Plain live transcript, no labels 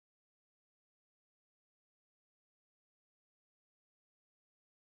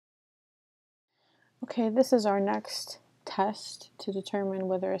Okay, this is our next test to determine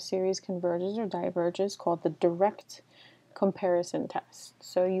whether a series converges or diverges, called the direct comparison test.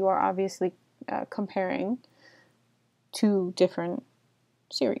 So you are obviously comparing two different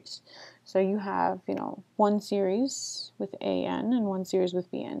series. So you have, one series with AN and one series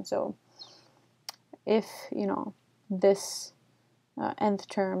with BN. So if, this nth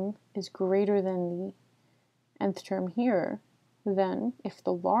term is greater than the nth term here, then if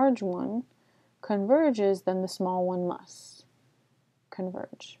the large one converges, then the small one must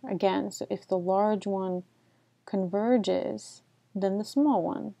converge. Again, so if the large one converges, then the small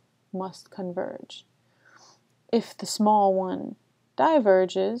one must converge. If the small one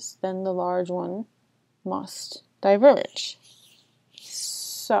diverges, then the large one must diverge.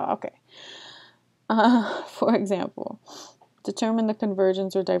 So, okay. For example, determine the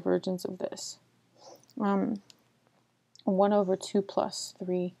convergence or divergence of this. 1 over 2 plus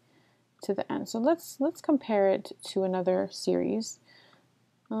 3 to the n. So let's compare it to another series.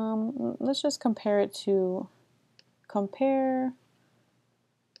 Let's just compare to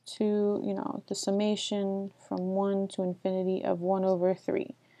the summation from 1 to infinity of 1 over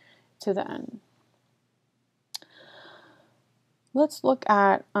 3 to the n. Let's look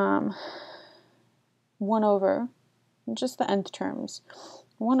at 1 over, just the nth terms,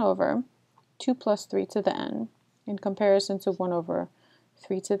 1 over 2 plus 3 to the n in comparison to 1 over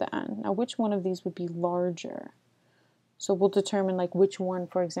 3 to the n. Now, which one of these would be larger? So we'll determine like which one,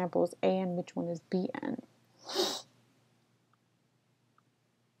 for example, is an, which one is bn.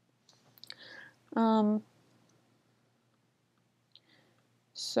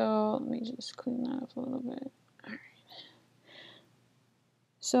 So let me just clean that up a little bit. All right.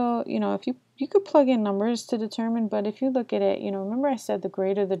 So, if you could plug in numbers to determine, but if you look at it, remember I said the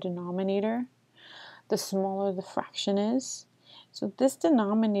greater the denominator, the smaller the fraction is. So this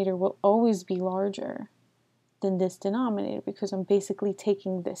denominator will always be larger than this denominator because I'm basically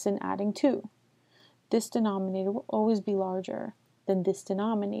taking this and adding 2. This denominator will always be larger than this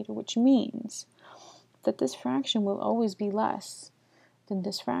denominator, which means that this fraction will always be less than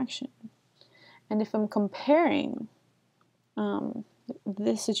this fraction. And if I'm comparing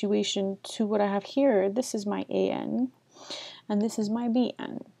this situation to what I have here, this is my an and this is my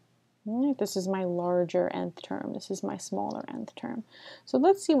bn. Right? This is my larger nth term. This is my smaller nth term. So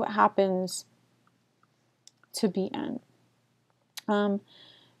let's see what happens to bn.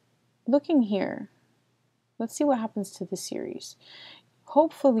 Looking here, let's see what happens to the series.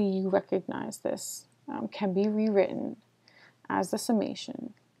 Hopefully you recognize this can be rewritten as the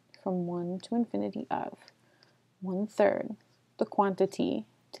summation from 1 to infinity of 1/3 the quantity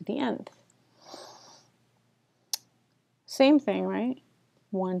to the nth. Same thing, right?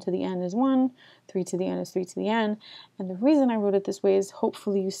 1 to the n is 1, 3 to the n is 3 to the n. And the reason I wrote it this way is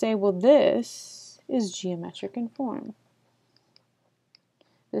hopefully you say, well, this is geometric in form.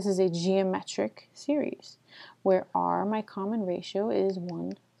 This is a geometric series where r, my common ratio, is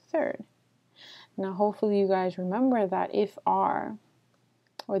 1/3. Now, hopefully you guys remember that if r,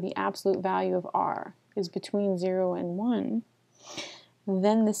 or the absolute value of r, is between 0 and 1,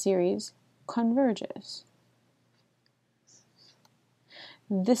 then the series converges.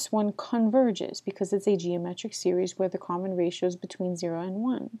 This one converges because it's a geometric series where the common ratio is between 0 and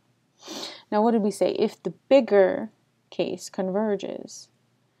 1. Now, what did we say? If the bigger case converges,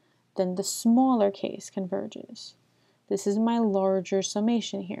 then the smaller case converges. This is my larger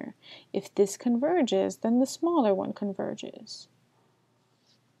summation here. If this converges, then the smaller one converges.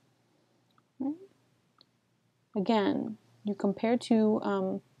 Right? Again, you compare two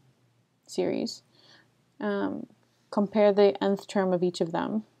series, compare the nth term of each of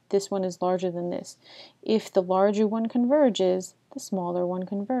them. This one is larger than this. If the larger one converges, the smaller one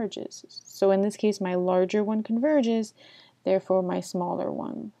converges. So in this case, my larger one converges, therefore my smaller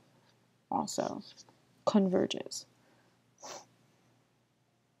one also converges.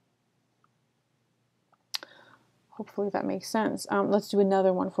 Hopefully that makes sense. Let's do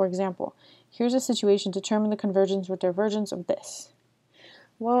another one. For example, here's a situation: determine the convergence or divergence of this.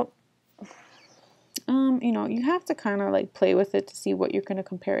 Well, you have to kind of like play with it to see what you're going to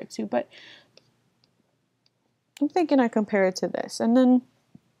compare it to, but I'm thinking I compare it to this, and then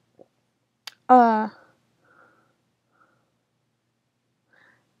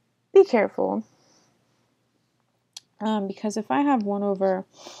be careful, because if I have 1 over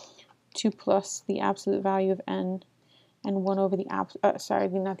 2 plus the absolute value of n, and 1 over the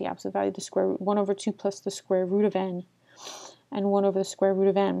the square root, 1 over 2 plus the square root of n, and 1 over the square root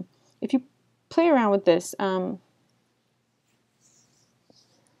of n. If you play around with this,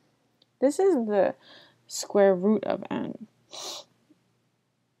 this is the square root of n.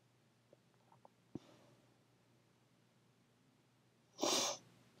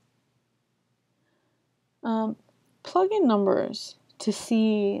 Plug in numbers to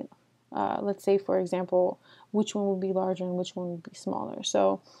see, let's say, for example, which one would be larger and which one would be smaller.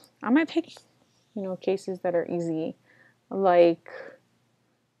 So I might pick, cases that are easy, like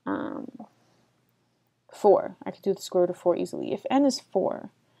 4. I could do the square root of 4 easily. If n is 4,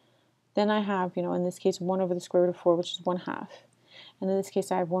 then I have, in this case, 1 over the square root of 4, which is 1/2. And in this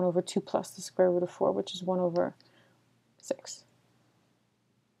case, I have 1 over 2 plus the square root of 4, which is 1 over 6.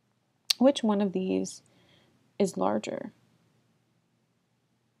 Which one of these is larger?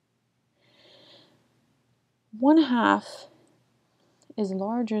 1/2 is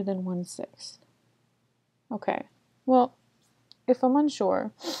larger than 1/6. Okay, well, if I'm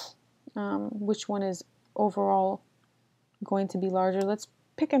unsure which one is overall going to be larger, let's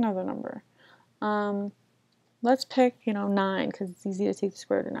pick another number. Let's pick, 9, because it's easy to take the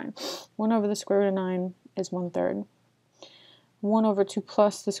square root of 9. 1 over the square root of 9 is 1/3. 1 over 2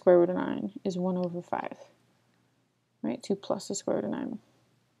 plus the square root of 9 is 1 over 5. Right? 2 plus the square root of 9.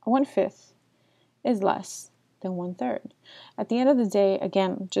 1/5 is less than 1/3. At the end of the day,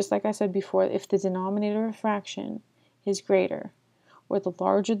 again, just like I said before, if the denominator of a fraction is greater, or the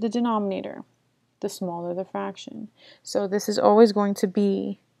larger the denominator, the smaller the fraction. So this is always going to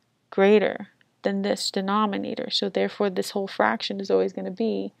be greater than this denominator. So therefore, this whole fraction is always going to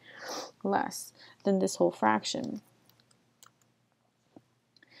be less than this whole fraction.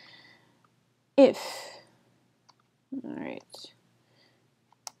 All right.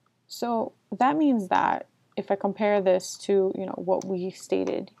 So that means that if I compare this to, what we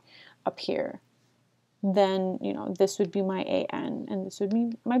stated up here, then, this would be my AN and this would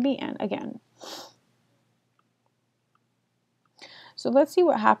be my BN again. So let's see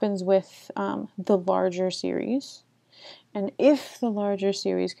what happens with the larger series. And if the larger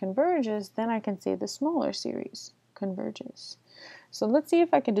series converges, then I can say the smaller series converges. So let's see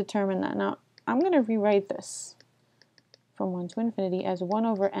if I can determine that. Now, I'm going to rewrite this from 1 to infinity as 1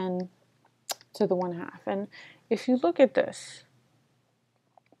 over n to the 1/2. And if you look at this,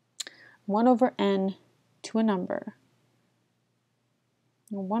 1 over n to a number,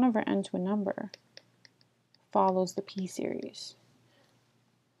 1 over n to a number follows the p series.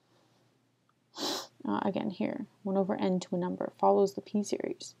 Again here, 1 over n to a number follows the p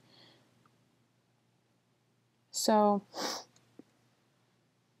series. So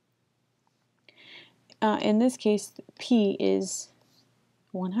in this case, p is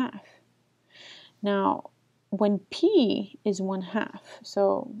 1/2. Now, when p is 1/2,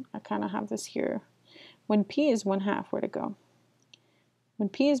 so I kind of have this here. When p is 1/2, where'd it go? When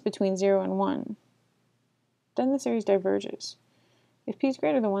p is between 0 and 1, then the series diverges. If p is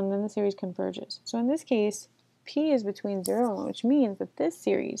greater than 1, then the series converges. So in this case, p is between 0 and 1, which means that this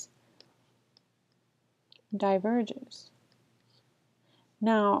series diverges.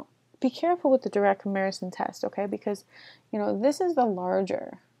 Now, be careful with the direct comparison test, okay? Because, this is the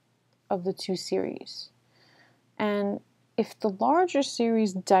larger of the two series. And if the larger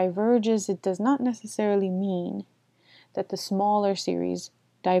series diverges, it does not necessarily mean that the smaller series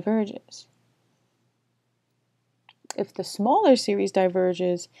diverges. If the smaller series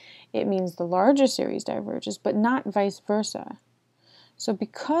diverges, it means the larger series diverges, but not vice versa. So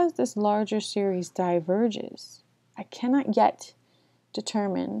because this larger series diverges, I cannot yet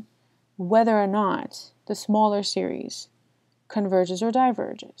determine whether or not the smaller series converges or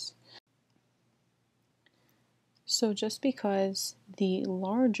diverges. So just because the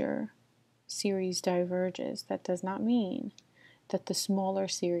larger series diverges, that does not mean that the smaller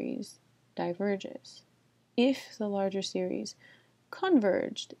series diverges. If the larger series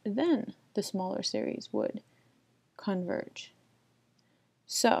converged, then the smaller series would converge.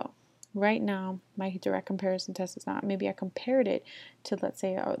 So right now, my direct comparison test is not. Maybe I compared it to, let's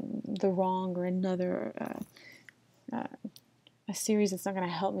say, the wrong or another a series that's not going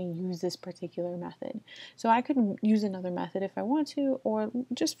to help me use this particular method. So I could use another method if I want to, or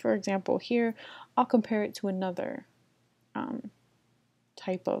just for example here, I'll compare it to another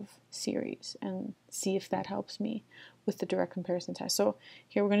type of series and see if that helps me with the direct comparison test. So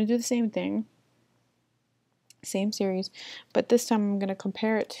here we're going to do the same thing, same series, but this time I'm going to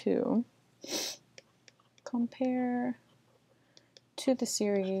compare to the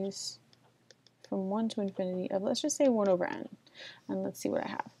series from 1 to infinity of, let's just say 1 over n. And let's see what I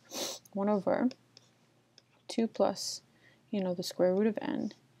have. 1 over 2 plus, the square root of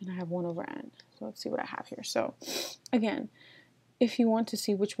n, and I have 1 over n. So let's see what I have here. So again, if you want to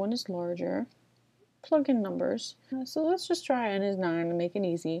see which one is larger, plug in numbers. So let's just try n is 9 and make it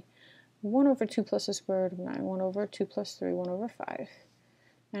easy. 1 over 2 plus the square root of 9, 1 over 2 plus 3, 1 over 5,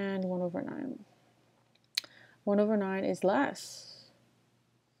 and 1 over 9. 1 over 9 is less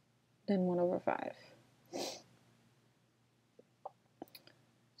than 1 over 5.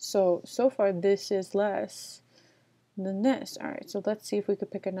 So far this is less than this. All right, so let's see if we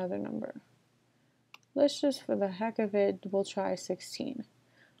could pick another number. Let's just, for the heck of it, we'll try 16.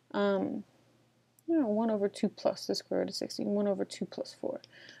 1 over 2 plus the square root of 16. 1 over 2 plus 4.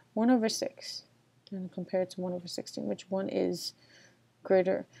 1 over 6. And compare it to 1 over 16. Which one is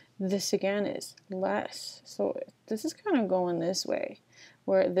greater? This again is less. So this is kind of going this way,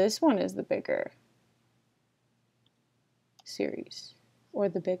 where this one is the bigger series, or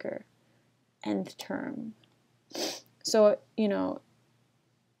the bigger nth term. So,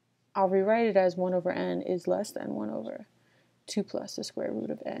 I'll rewrite it as 1 over n is less than 1 over 2 plus the square root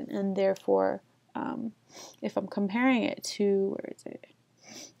of n. And therefore, if I'm comparing it to, where is it?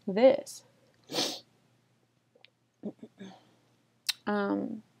 This.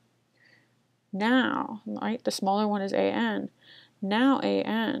 Now, right, the smaller one is an. Now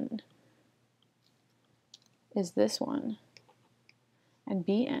an is this one. And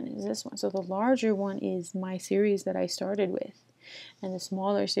bn is this one. So the larger one is my series that I started with. And the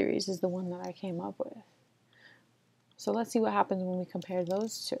smaller series is the one that I came up with. So let's see what happens when we compare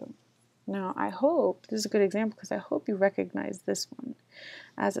those two. Now, I hope, this is a good example because I hope you recognize this one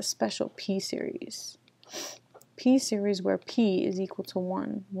as a special p series. P series where p is equal to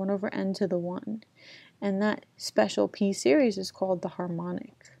 1, 1 over n to the 1. And that special p series is called the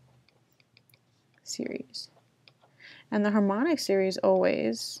harmonic series. And the harmonic series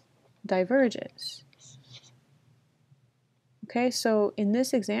always diverges. Okay, so in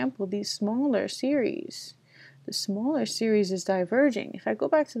this example, the smaller series is diverging. If I go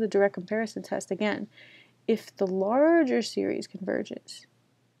back to the direct comparison test again, if the larger series converges,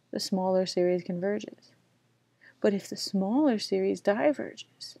 the smaller series converges. But if the smaller series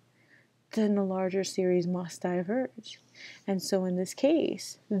diverges, then the larger series must diverge. And so in this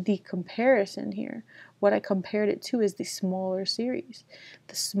case, the comparison here, what I compared it to is the smaller series.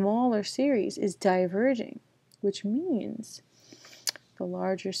 The smaller series is diverging, which means the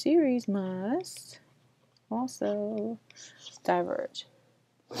larger series must also diverge.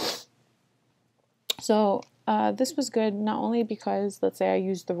 So this was good not only because, let's say I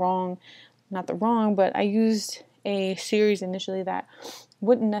used but I used a series initially that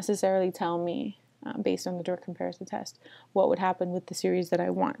wouldn't necessarily tell me, based on the direct comparison test, what would happen with the series that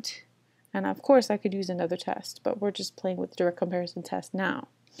I want. And of course I could use another test, but we're just playing with the direct comparison test now.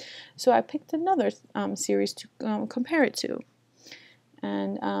 So I picked another series to compare it to.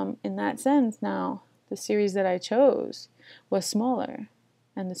 And in that sense, now the series that I chose was smaller,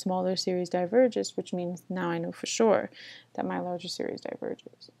 and the smaller series diverges, which means now I know for sure that my larger series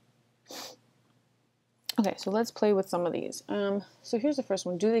diverges. Okay, so let's play with some of these. So here's the first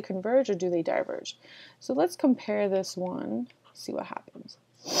one. Do they converge or do they diverge? So let's compare this one, see what happens.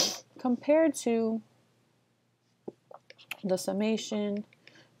 Compared to the summation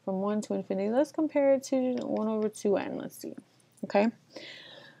from 1 to infinity, let's compare it to 1 over 2n. Let's see. Okay.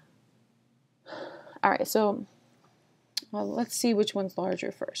 All right, so let's see which one's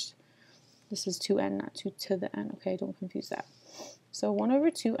larger first. This is 2n, not 2 to the n. Okay, don't confuse that. So 1 over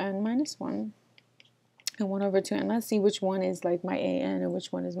 2n minus 1 and 1 over 2n. Let's see which one is like my an and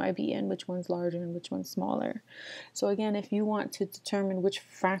which one is my bn, which one's larger and which one's smaller. So again, if you want to determine which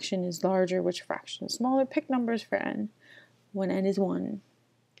fraction is larger, which fraction is smaller, pick numbers for n. When n is 1,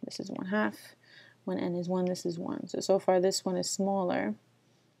 this is 1/2. When n is 1, this is 1. So far this one is smaller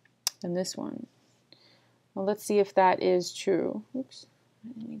than this one. Well, let's see if that is true. Oops,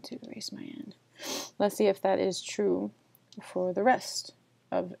 I need to erase my n. Let's see if that is true for the rest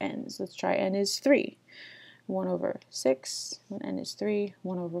of n's. Let's try n is 3. 1 over 6. When n is 3,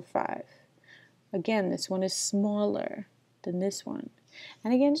 1 over 5. Again, this one is smaller than this one.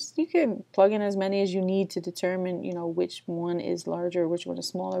 And again, just you can plug in as many as you need to determine, which one is larger, which one is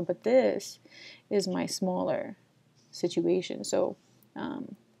smaller. But this is my smaller situation. So,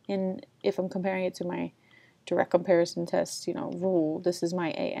 if I'm comparing it to my direct comparison test, rule, this is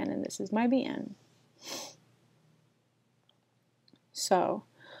my an and this is my bn. So,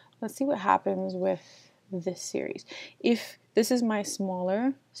 let's see what happens with this series. If this is my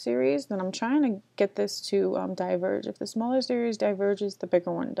smaller series, then I'm trying to get this to diverge. If the smaller series diverges, the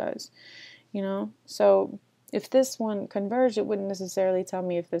bigger one does, So if this one converged, it wouldn't necessarily tell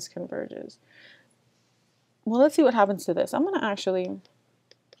me if this converges. Well, let's see what happens to this. I'm going to actually,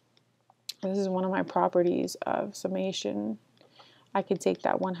 this is one of my properties of summation. I could take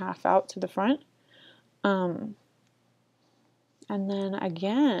that 1/2 out to the front. And then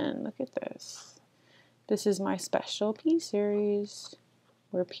again, look at this. This is my special p series,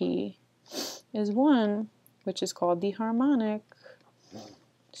 where p is 1, which is called the harmonic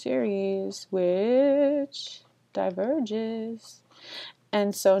series, which diverges.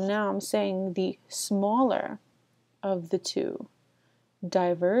 And so now I'm saying the smaller of the two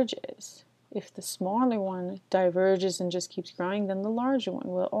diverges. If the smaller one diverges and just keeps growing, then the larger one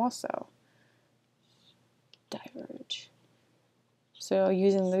will also diverge. So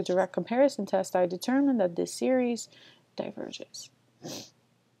using the direct comparison test, I determined that this series diverges.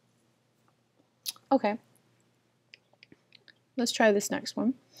 Okay, let's try this next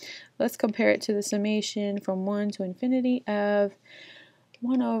one. Let's compare it to the summation from 1 to infinity of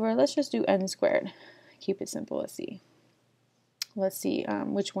 1 over, let's just do n squared. Keep it simple, let's see. Let's see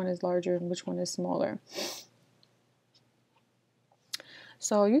which one is larger and which one is smaller.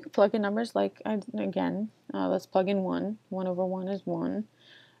 So you can plug in numbers like, again, let's plug in 1. 1 over 1 is 1.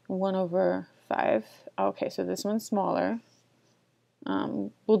 1 over 5. Okay, so this one's smaller.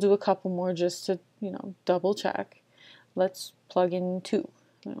 We'll do a couple more just to, double check. Let's plug in 2.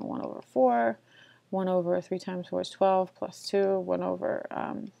 1 over 4. 1 over 3 times 4 is 12 plus 2. 1 over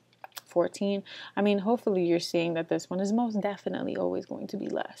 14. I mean, hopefully you're seeing that this one is most definitely always going to be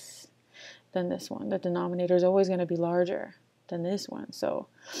less than this one. The denominator is always going to be larger than this one. So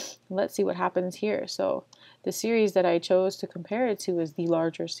let's see what happens here. So the series that I chose to compare it to is the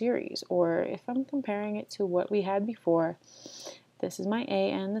larger series, or if I'm comparing it to what we had before, this is my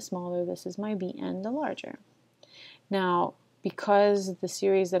AN, the smaller, this is my BN, the larger. Now, because the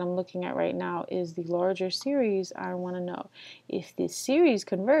series that I'm looking at right now is the larger series, I want to know if this series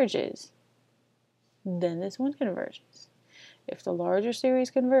converges, then this one converges. If the larger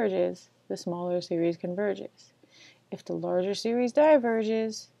series converges, the smaller series converges. If the larger series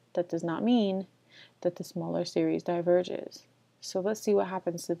diverges, that does not mean that the smaller series diverges. So let's see what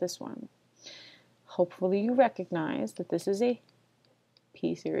happens to this one. Hopefully you recognize that this is a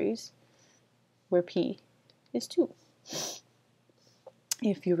P series where P is 2.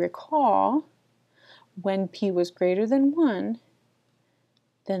 If you recall, when P was greater than 1,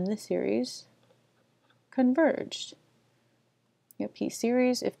 then the series converged. P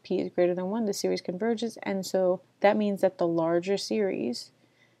series, if P is greater than 1, the series converges, and so that means that the larger series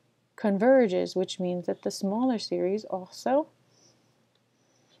converges, which means that the smaller series also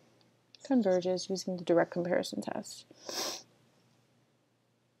converges using the direct comparison test.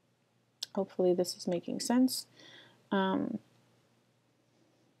 Hopefully this is making sense.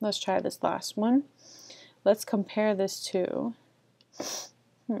 Let's try this last one. Let's compare this to,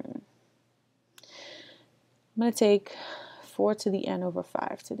 I'm going to take 4 to the n over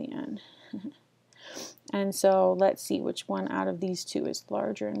 5 to the n. And so let's see which one out of these two is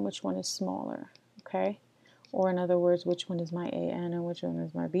larger and which one is smaller, okay? Or in other words, which one is my AN and which one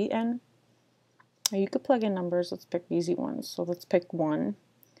is my BN. You could plug in numbers. Let's pick easy ones. So let's pick 1,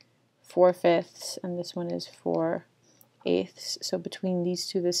 4/5, and this one is 4/8. So between these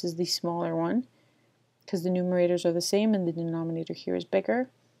two, this is the smaller one because the numerators are the same and the denominator here is bigger.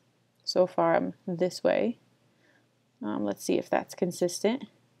 So far I'm this way. Let's see if that's consistent.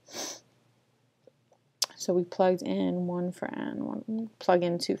 So we plugged in 1 for n, plug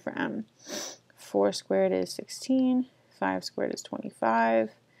in 2 for m. 4 squared is 16, 5 squared is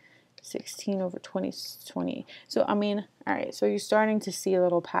 25, 16 over 20 is 20. So I mean, all right, so you're starting to see a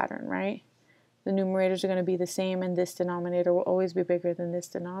little pattern, right? The numerators are going to be the same and this denominator will always be bigger than this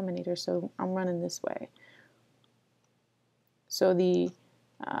denominator, so I'm running this way. So the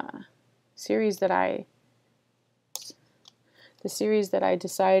series that I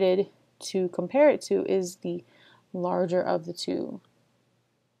decided to compare it to is the larger of the two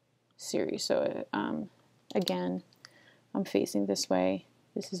series. So again, I'm facing this way.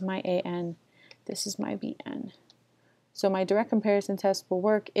 This is my AN, this is my BN. So my direct comparison test will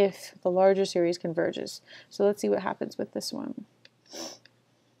work if the larger series converges. So let's see what happens with this one.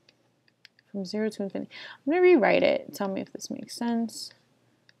 From 0 to infinity. I'm going to rewrite it. Tell me if this makes sense.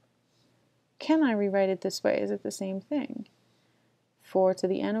 Can I rewrite it this way? Is it the same thing? 4 to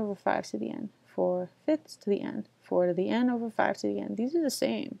the n over 5 to the n. 4/5 to the n. 4 to the n over 5 to the n. These are the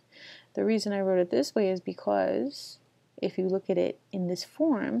same. The reason I wrote it this way is because if you look at it in this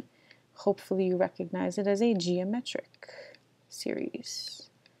form, hopefully you recognize it as a geometric series,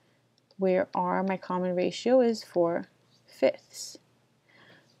 where r, my common ratio, is 4/5.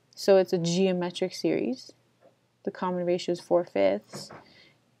 So it's a geometric series. The common ratio is 4/5.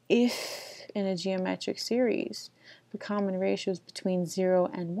 If in a geometric series the common ratio is between 0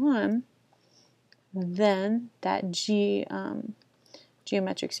 and 1, then that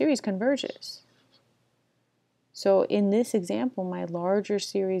geometric series converges. So in this example, my larger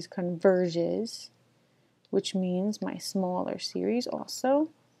series converges, which means my smaller series also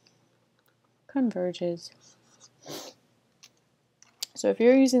converges. So if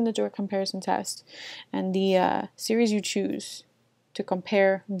you're using the direct comparison test and the series you choose to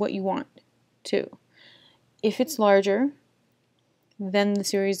compare what you want to. If it's larger than the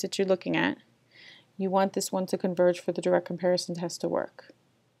series that you're looking at, you want this one to converge for the direct comparison test to work.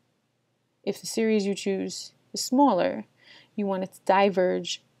 If the series you choose is smaller, you want it to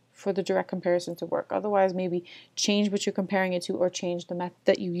diverge for the direct comparison to work. Otherwise, maybe change what you're comparing it to or change the method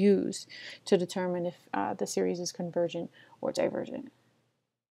that you use to determine if the series is convergent or divergent.